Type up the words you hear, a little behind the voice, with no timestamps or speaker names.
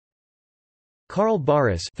Karl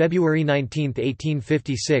Barris (February 19,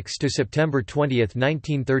 1856 to September 20,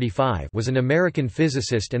 1935) was an American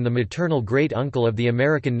physicist and the maternal great-uncle of the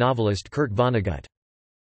American novelist Kurt Vonnegut.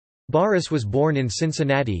 Barris was born in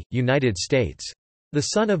Cincinnati, United States. The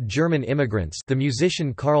son of German immigrants, the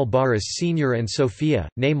musician Karl Barris Sr. and Sophia,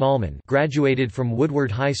 née Malman, graduated from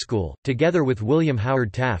Woodward High School, together with William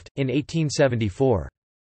Howard Taft, in 1874.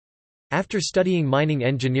 After studying mining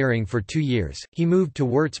engineering for 2 years, he moved to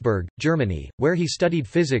Würzburg, Germany, where he studied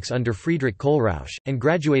physics under Friedrich Kohlrausch, and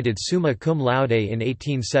graduated summa cum laude in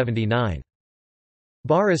 1879.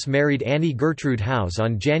 Barris married Annie Gertrude House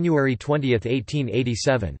on January 20,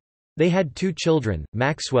 1887. They had 2 children,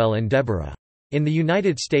 Maxwell and Deborah. In the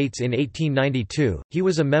United States in 1892, he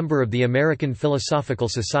was a member of the American Philosophical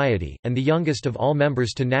Society, and the youngest of all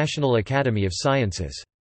members to National Academy of Sciences.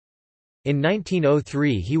 In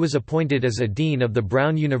 1903 he was appointed as a dean of the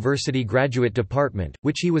Brown University Graduate Department,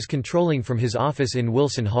 which he was controlling from his office in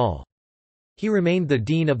Wilson Hall. He remained the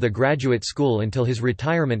dean of the graduate school until his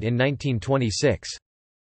retirement in 1926.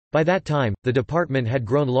 By that time, the department had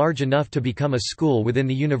grown large enough to become a school within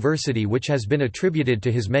the university, which has been attributed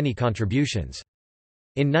to his many contributions.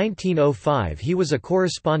 In 1905 he was a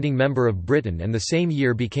corresponding member of Britain, and the same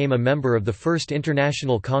year became a member of the First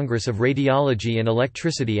International Congress of Radiology and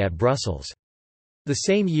Electricity at Brussels. The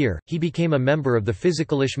same year, he became a member of the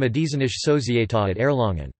Physikalische Medizinische Societät at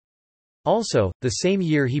Erlangen. Also, the same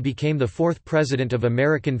year he became the 4th president of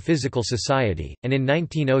American Physical Society, and in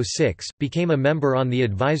 1906, became a member on the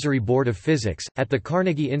Advisory Board of Physics, at the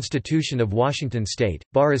Carnegie Institution of Washington State.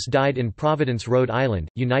 Barris died in Providence, Rhode Island,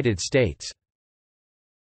 United States.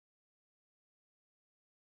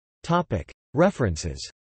 References.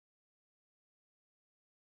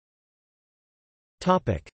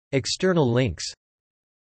 External links.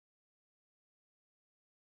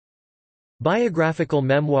 Biographical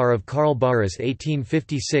Memoir of Karl Barris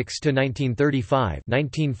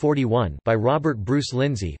 1856–1935 by Robert Bruce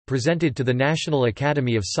Lindsay, presented to the National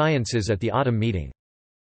Academy of Sciences at the autumn meeting.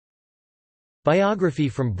 Biography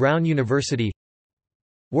from Brown University.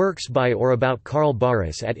 Works by or about Karl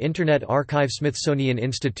Barris at Internet Archive. Smithsonian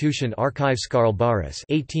Institution Archives. Karl Barris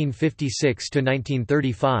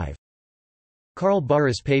 1856–1935. Karl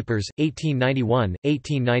Barris Papers,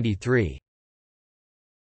 1891–1893.